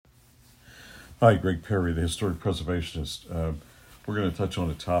Hi, Greg Perry, the historic preservationist. We're going to touch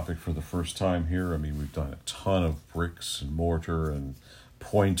on a topic for the first time here. I mean, we've done a ton of bricks and mortar and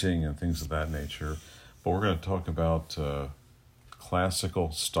pointing and things of that nature, but we're going to talk about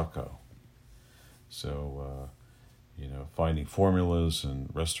classical stucco. So, finding formulas and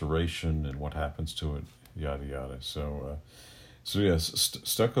restoration and what happens to it, yada yada. So yes,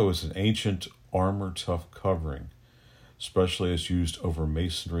 stucco is an ancient armor-tough covering, especially as used over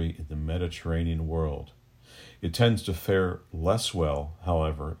masonry in the Mediterranean world. It tends to fare less well,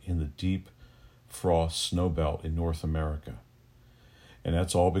 however, in the deep frost snow belt in North America. And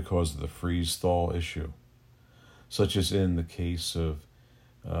that's all because of the freeze-thaw issue, such as in the case of,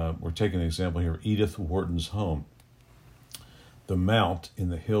 we're taking an example here, Edith Wharton's home, the Mount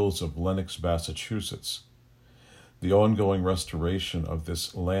in the hills of Lenox, Massachusetts. The ongoing restoration of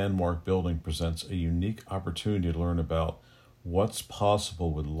this landmark building presents a unique opportunity to learn about what's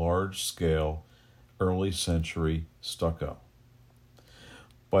possible with large-scale, early-century stucco.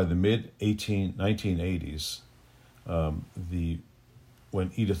 By the mid-1980s,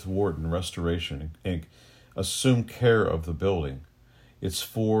 when Edith Wharton Restoration, Inc. assumed care of the building, its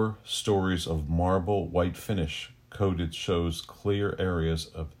 4 stories of marble white finish coated shows clear areas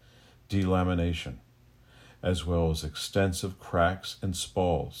of delamination, as well as extensive cracks and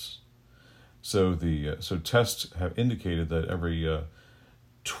spalls. So tests have indicated that every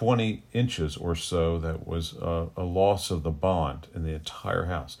 20 inches or so, that was a loss of the bond in the entire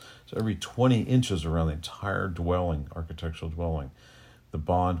house. So every 20 inches around the entire dwelling, architectural dwelling, the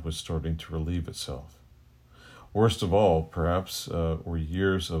bond was starting to relieve itself. Worst of all, perhaps, were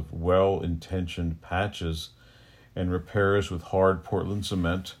years of well-intentioned patches and repairs with hard Portland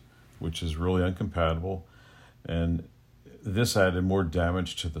cement, which is really incompatible, and this added more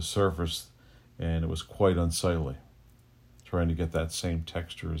damage to the surface, and it was quite unsightly. Trying to get that same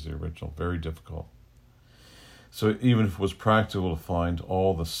texture as the original, very difficult. So even if it was practical to find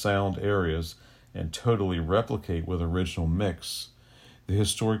all the sound areas and totally replicate with original mix, the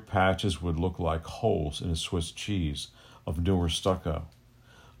historic patches would look like holes in a Swiss cheese of newer stucco,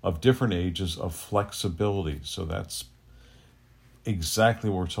 of different ages of flexibility. So that's exactly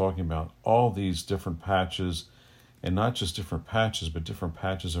what we're talking about. All these different patches, and not just different patches, but different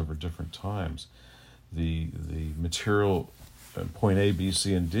patches over different times. The material, point A, B,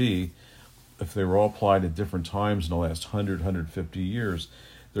 C, and D, if they were all applied at different times in the last 100, 150 years,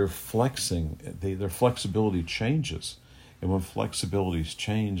 their flexibility changes. And when flexibilities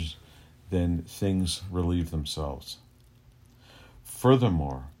change, then things relieve themselves.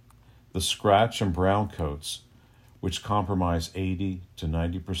 Furthermore, the scratch and brown coats, which comprise 80 to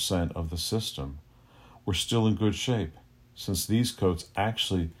 90% of the system, were still in good shape, since these coats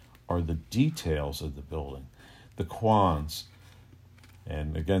actually are the details of the building, the quans,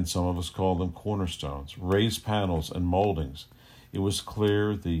 and again, some of us call them cornerstones, raised panels and moldings. It was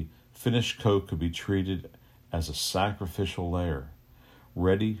clear the finished coat could be treated as a sacrificial layer,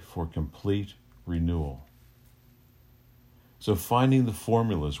 ready for complete renewal. So finding the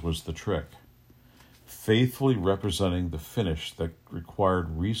formulas was the trick, faithfully representing the finish that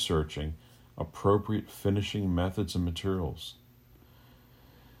required researching appropriate finishing methods and materials.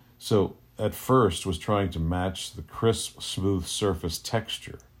 So at first was trying to match the crisp, smooth surface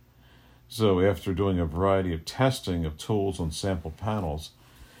texture. So after doing a variety of testing of tools on sample panels,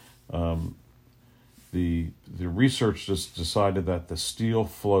 the researchers decided that the steel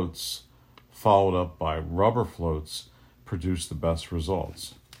floats followed up by rubber floats produced the best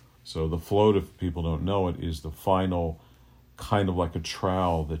results. So the float, if people don't know it, is the final kind of like a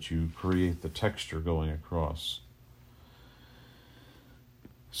trowel that you create the texture going across.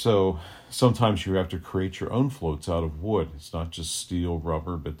 So sometimes you have to create your own floats out of wood. It's not just steel,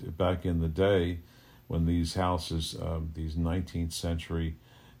 rubber, but back in the day when these houses, these 19th century,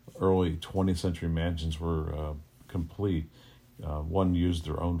 early 20th century mansions were complete, one used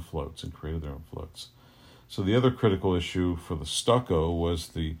their own floats and created their own floats. So the other critical issue for the stucco was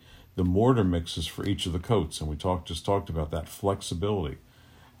the mortar mixes for each of the coats, and we just talked about that flexibility.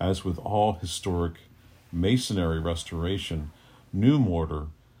 As with all historic masonry restoration, new mortar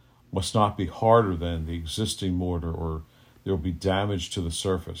must not be harder than the existing mortar, or there will be damage to the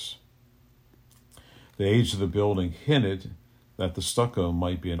surface. The age of the building hinted that the stucco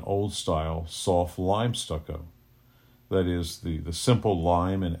might be an old-style soft lime stucco. That is, the simple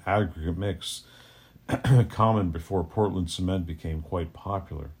lime and aggregate mix common before Portland cement became quite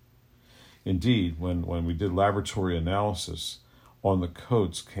popular. Indeed, when we did laboratory analysis on the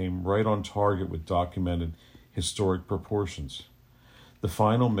coats, came right on target with documented historic proportions. The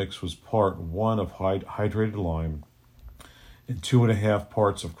final mix was part 1 of hydrated lime and 2.5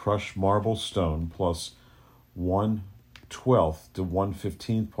 parts of crushed marble stone plus 1/12 to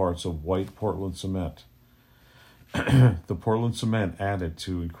 1/15 parts of white Portland cement. The Portland cement added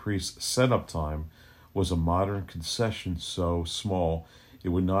to increase setup time was a modern concession so small it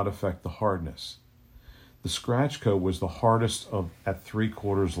would not affect the hardness. The scratch coat was the hardest at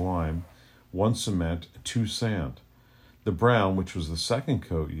 3/4 lime, 1 cement, 2 sand. The brown, which was the second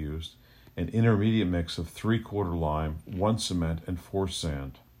coat used, an intermediate mix of 3/4 lime, 1 cement, and 4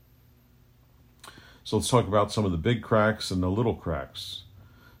 sand. So let's talk about some of the big cracks and the little cracks.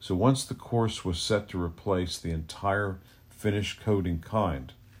 So once the course was set to replace the entire finish coating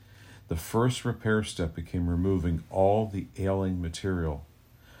kind, the first repair step became removing all the ailing material.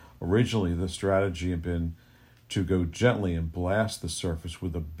 Originally, the strategy had been to go gently and blast the surface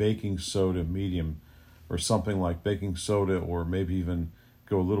with a baking soda medium or something like baking soda, or maybe even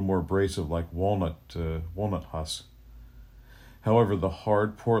go a little more abrasive like walnut husk. However, the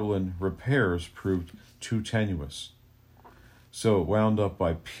hard Portland repairs proved too tenuous. So it wound up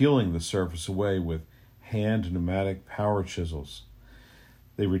by peeling the surface away with hand pneumatic power chisels.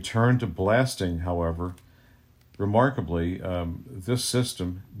 They returned to blasting, however. Remarkably, this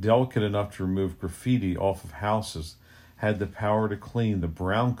system, delicate enough to remove graffiti off of houses, had the power to clean the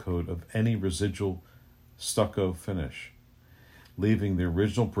brown coat of any residual stucco finish, leaving the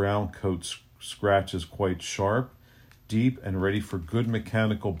original brown coat scratches quite sharp, deep, and ready for good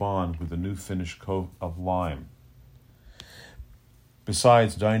mechanical bond with the new finish coat of lime.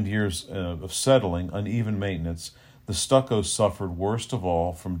 Besides 9 years of settling, uneven maintenance, the stucco suffered worst of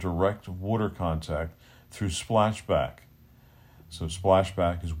all from direct water contact through splashback. So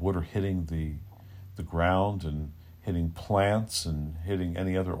splashback is water hitting the ground and hitting plants and hitting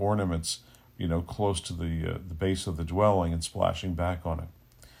any other ornaments, close to the base of the dwelling and splashing back on it.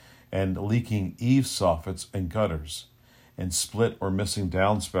 And leaking eave soffits and gutters, and split or missing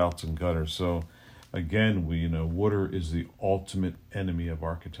downspouts and gutters. So again, water is the ultimate enemy of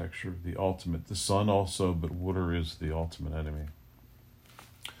architecture, the sun also, but water is the ultimate enemy.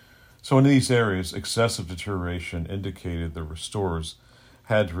 So in these areas, excessive deterioration indicated the restorers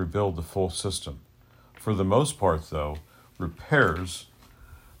had to rebuild the full system. For the most part, though, repairs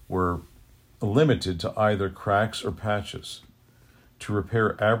were limited to either cracks or patches. To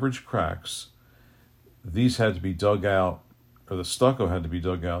repair average cracks, these had to be dug out, or the stucco had to be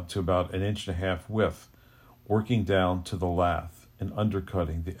dug out to about 1.5 inches width, working down to the lath and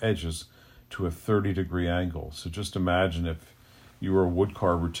undercutting the edges to a 30-degree angle. So just imagine if you were a wood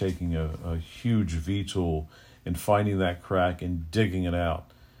carver taking a huge V-tool and finding that crack and digging it out,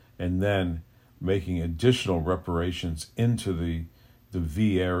 and then making additional reparations into the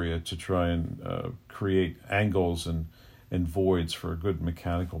V area to try and create angles and voids for a good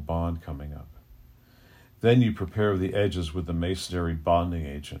mechanical bond coming up. Then you prepare the edges with the masonry bonding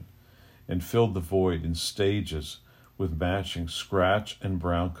agent and filled the void in stages with matching scratch and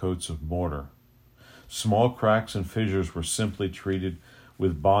brown coats of mortar. Small cracks and fissures were simply treated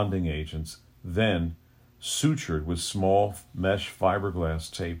with bonding agents, then sutured with small mesh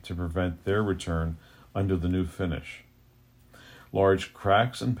fiberglass tape to prevent their return under the new finish. Large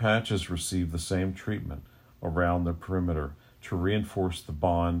cracks and patches received the same treatment around the perimeter to reinforce the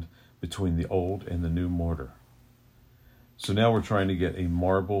bond between the old and the new mortar. So now we're trying to get a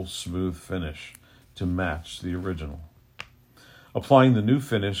marble smooth finish to match the original. Applying the new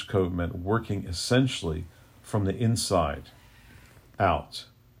finish coat meant working essentially from the inside out.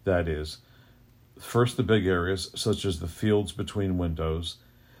 That is, first the big areas, such as the fields between windows,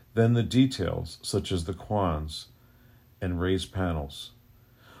 then the details, such as the quans and raised panels.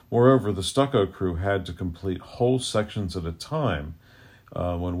 Moreover, the stucco crew had to complete whole sections at a time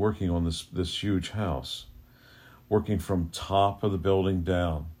when working on this huge house, working from top of the building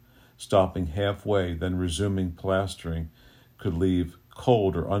down, stopping halfway, then resuming plastering could leave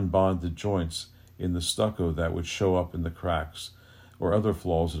cold or unbonded joints in the stucco that would show up in the cracks or other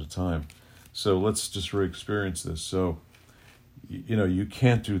flaws at a time. So let's just re-experience this. So, you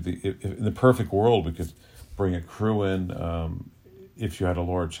can't do in the perfect world, we could bring a crew in if you had a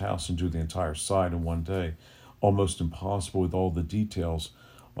large house and do the entire side in one day. Almost impossible with all the details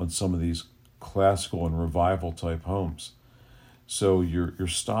on some of these classical and revival type homes. So your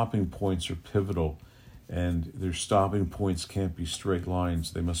stopping points are pivotal, and their stopping points can't be straight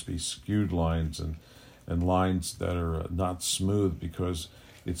lines. They must be skewed lines and lines that are not smooth, because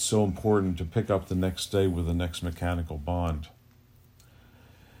it's so important to pick up the next day with the next mechanical bond.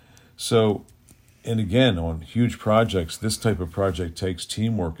 So, and again, on huge projects, this type of project takes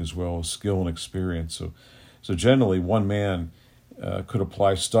teamwork as well as skill and experience. So generally, one man could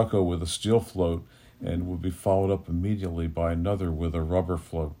apply stucco with a steel float and would be followed up immediately by another with a rubber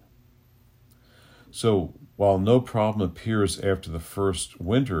float. So while no problem appears after the first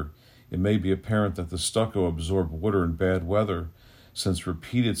winter, it may be apparent that the stucco absorbed water in bad weather, since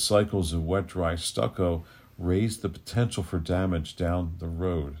repeated cycles of wet-dry stucco raised the potential for damage down the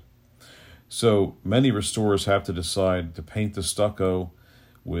road. So many restorers have to decide to paint the stucco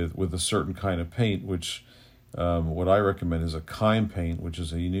with a certain kind of paint, which what I recommend is a Kime paint, which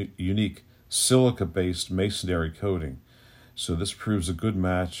is a unique silica-based masonry coating. So this proves a good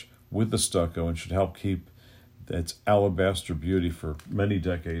match with the stucco and should help keep its alabaster beauty for many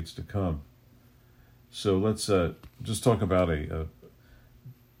decades to come. So let's just talk about and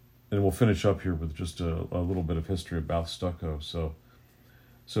we'll finish up here with just a little bit of history about stucco. So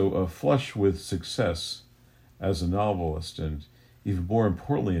flush with success as a novelist, and even more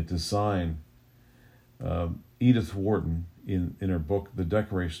importantly, a design, Edith Wharton, in her book, The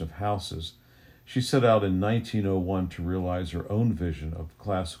Decoration of Houses, she set out in 1901 to realize her own vision of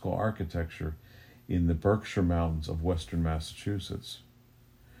classical architecture in the Berkshire Mountains of western Massachusetts.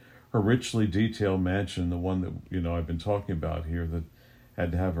 Her richly detailed mansion, the one that I've been talking about here, that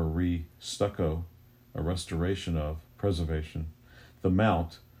had to have a re-stucco, a restoration of, preservation. The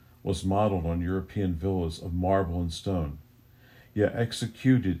mount was modeled on European villas of marble and stone, yet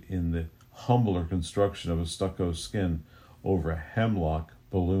executed in the humbler construction of a stucco skin over a hemlock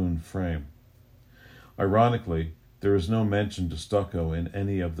balloon frame. Ironically, there is no mention to stucco in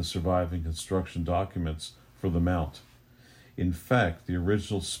any of the surviving construction documents for the mount. In fact, the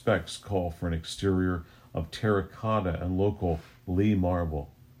original specs call for an exterior of terracotta and local Lee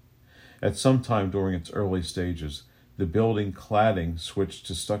marble. At some time during its early stages, the building cladding switched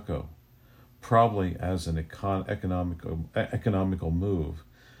to stucco, probably as an economical move.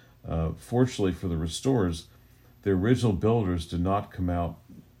 Fortunately for the restorers, the original builders did not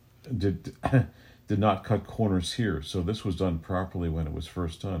cut corners here, so this was done properly when it was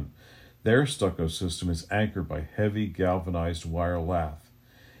first done. Their stucco system is anchored by heavy galvanized wire lath,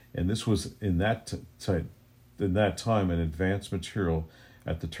 and this was in that time an advanced material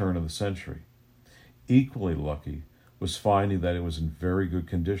at the turn of the century. Equally lucky was finding that it was in very good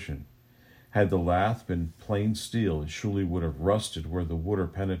condition. Had the lath been plain steel, it surely would have rusted where the water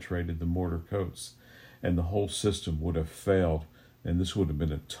penetrated the mortar coats, and the whole system would have failed, and this would have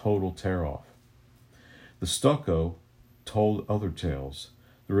been a total tear-off. The stucco told other tales.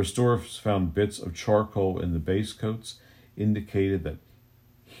 The restorers found bits of charcoal in the base coats, indicated that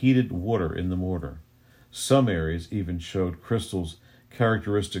heated water in the mortar. Some areas even showed crystals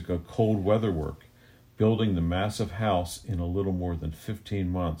characteristic of cold weather work. Building the massive house in a little more than 15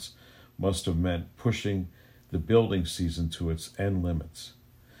 months must have meant pushing the building season to its end limits,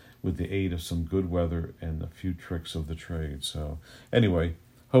 with the aid of some good weather and a few tricks of the trade. So anyway,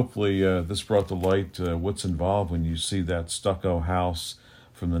 hopefully this brought to light what's involved when you see that stucco house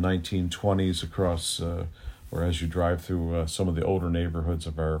from the 1920s across, or as you drive through some of the older neighborhoods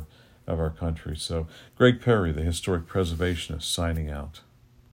of our country. So Greg Perry, the historic preservationist, signing out.